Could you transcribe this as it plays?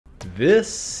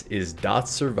This is Dots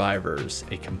Survivors,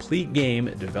 a complete game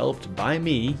developed by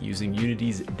me using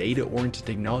Unity's data-oriented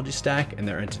technology stack and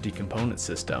their entity component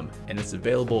system, and it's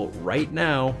available right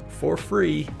now for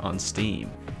free on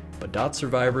Steam. But Dots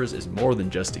Survivors is more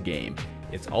than just a game.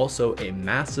 It's also a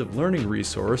massive learning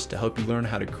resource to help you learn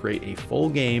how to create a full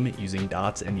game using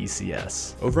Dots and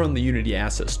ECS. Over on the Unity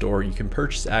Asset Store, you can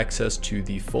purchase access to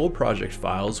the full project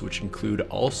files, which include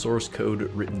all source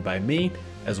code written by me,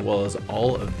 as well as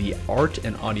all of the art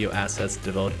and audio assets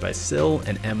developed by Sil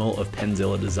and Emil of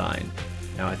Penzilla Design.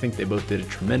 Now, I think they both did a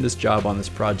tremendous job on this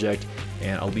project,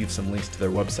 and I'll leave some links to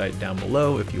their website down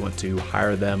below if you want to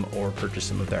hire them or purchase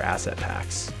some of their asset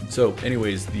packs. So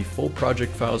anyways, the full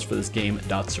project files for this game,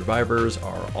 Dots Survivors,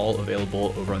 are all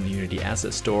available over on the Unity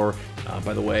Asset Store.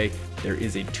 By the way, there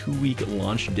is a 2-week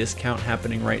launch discount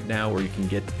happening right now where you can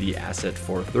get the asset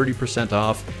for 30%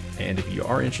 off. And if you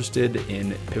are interested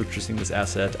in purchasing this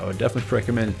asset, I would definitely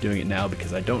recommend doing it now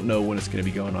because I don't know when it's going to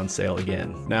be going on sale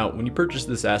again. Now, when you purchase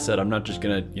this asset, I'm not just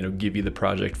going to, give you the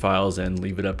project files and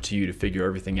leave it up to you to figure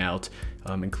everything out.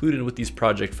 Included with these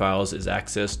project files is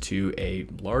access to a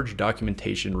large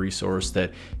documentation resource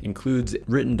that includes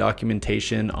written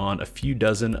documentation on a few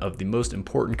dozen of the most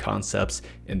important concepts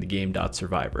in the game Dots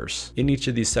Survivors. In each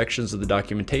of these sections of the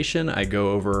documentation, I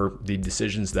go over the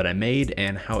decisions that I made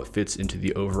and how it fits into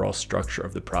the overall structure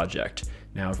of the project.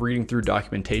 Now, if reading through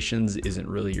documentations isn't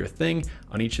really your thing,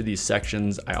 on each of these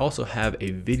sections, I also have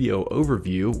a video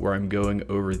overview where I'm going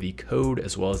over the code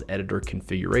as well as editor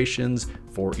configurations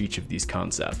for each of these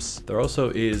concepts. There also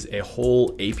is a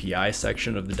whole API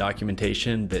section of the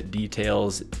documentation that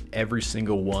details every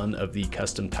single one of the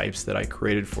custom types that I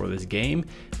created for this game.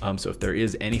 So if there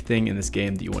is anything in this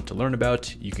game that you want to learn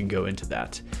about, you can go into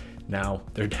that. Now,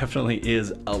 there definitely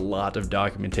is a lot of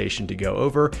documentation to go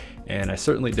over, and I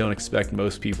certainly don't expect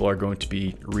most people are going to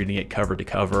be reading it cover to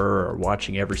cover or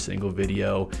watching every single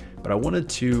video, but I wanted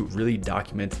to really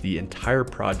document the entire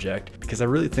project because I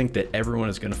really think that everyone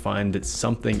is going to find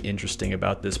something interesting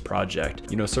about this project.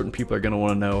 Certain people are going to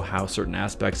want to know how certain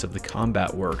aspects of the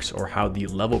combat works, or how the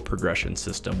level progression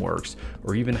system works,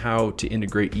 or even how to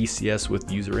integrate ECS with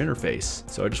user interface.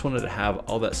 So I just wanted to have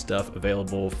all that stuff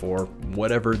available for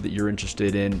whatever that you're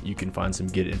interested in. You can find some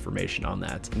good information on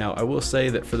that. Now, I will say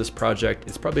that for this project,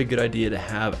 it's probably a good idea to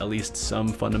have at least some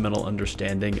fundamental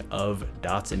understanding of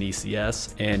Dots and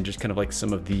ECS, and just kind of like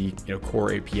some of the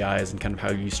core APIs and kind of how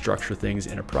you structure things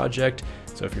in a project.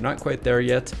 So if you're not quite there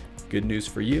yet, good news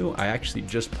for you. I actually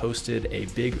just posted a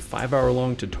big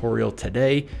 5-hour-long tutorial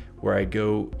today where I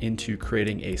go into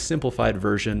creating a simplified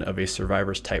version of a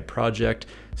Survivors type project.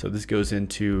 So this goes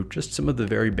into just some of the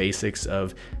very basics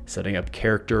of setting up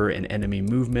character and enemy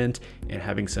movement and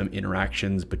having some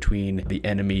interactions between the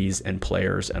enemies and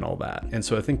players and all that. And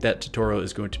so I think that tutorial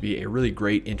is going to be a really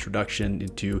great introduction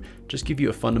into just give you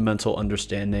a fundamental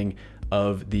understanding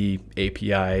of the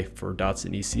API for Dots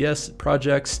and ECS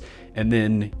projects. And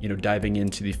then, diving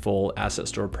into the full asset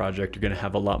store project, you're going to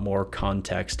have a lot more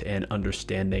context and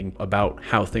understanding about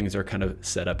how things are kind of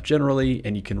set up generally,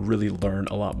 and you can really learn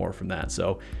a lot more from that.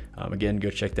 So again, go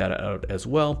check that out as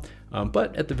well.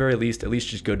 But at the very least, at least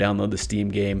just go download the Steam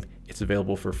game. It's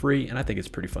available for free, and I think it's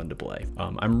pretty fun to play.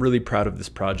 I'm really proud of this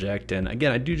project, and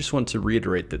again, I do just want to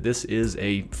reiterate that this is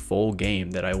a full game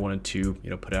that I wanted to,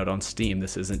 put out on Steam.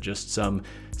 This isn't just some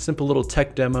simple little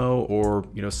tech demo or,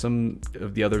 some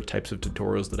of the other types of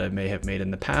tutorials that I may have made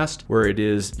in the past, where it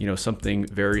is, something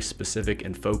very specific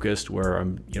and focused, where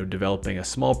I'm, developing a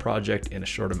small project in a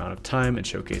short amount of time and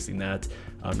showcasing that.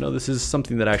 No, this is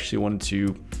something that I actually wanted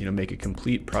to, make a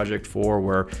complete project for,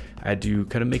 where I had to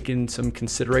kind of make in some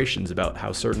considerations about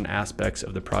how certain aspects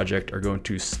of the project are going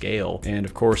to scale. And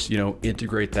of course,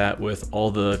 integrate that with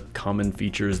all the common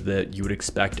features that you would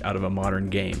expect out of a modern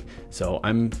game. So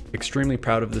I'm extremely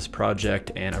proud of this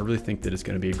project, and I really think that it's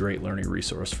going to be a great learning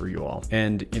resource for you all.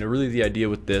 And, really the idea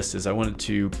with this is I wanted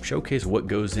to showcase what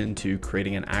goes into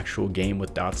creating an actual game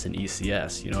with Dots and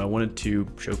ECS. I wanted to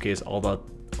showcase all the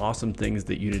awesome things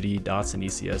that Unity, Dots, and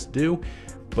ECS do,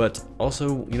 but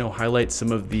also, highlight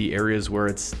some of the areas where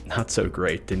it's not so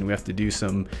great and we have to do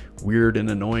some weird and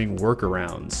annoying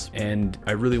workarounds. And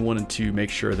I really wanted to make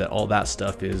sure that all that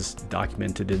stuff is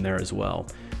documented in there as well.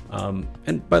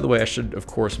 And by the way, I should of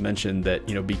course mention that,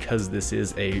 because this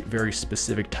is a very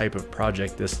specific type of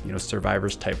project, this,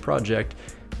 Survivors type project,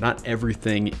 not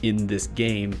everything in this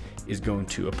game is going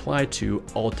to apply to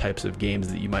all types of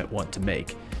games that you might want to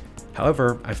make.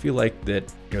 However, I feel like that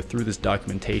through this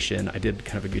documentation, I did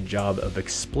kind of a good job of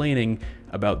explaining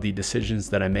about the decisions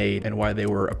that I made and why they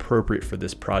were appropriate for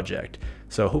this project.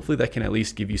 So hopefully that can at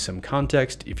least give you some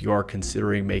context if you are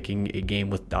considering making a game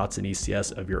with dots and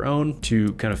ECS of your own,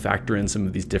 to kind of factor in some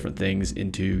of these different things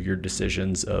into your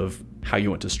decisions of how you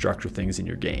want to structure things in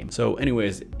your game. So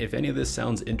anyways, if any of this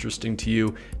sounds interesting to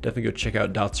you, definitely go check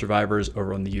out Dot Survivors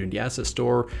over on the Unity Asset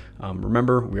Store.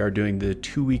 Remember, we are doing the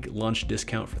 2-week lunch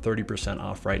discount for 30%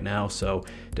 off right now, so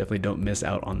definitely don't miss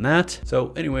out on that.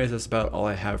 So anyways, that's about all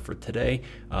I have for today.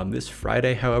 This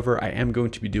Friday, however, I am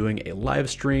going to be doing a live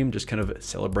stream, just kind of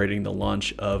celebrating the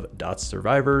launch of Dot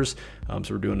Survivors.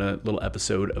 So we're doing a little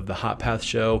episode of the Hot Path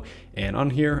show, and on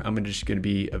here I'm just going to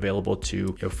be available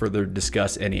to further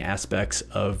discuss any aspects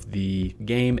of the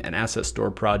game and asset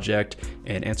store project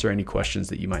and answer any questions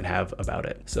that you might have about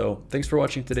it. So thanks for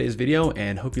watching today's video,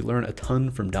 and hope you learn a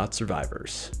ton from Dot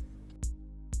Survivors.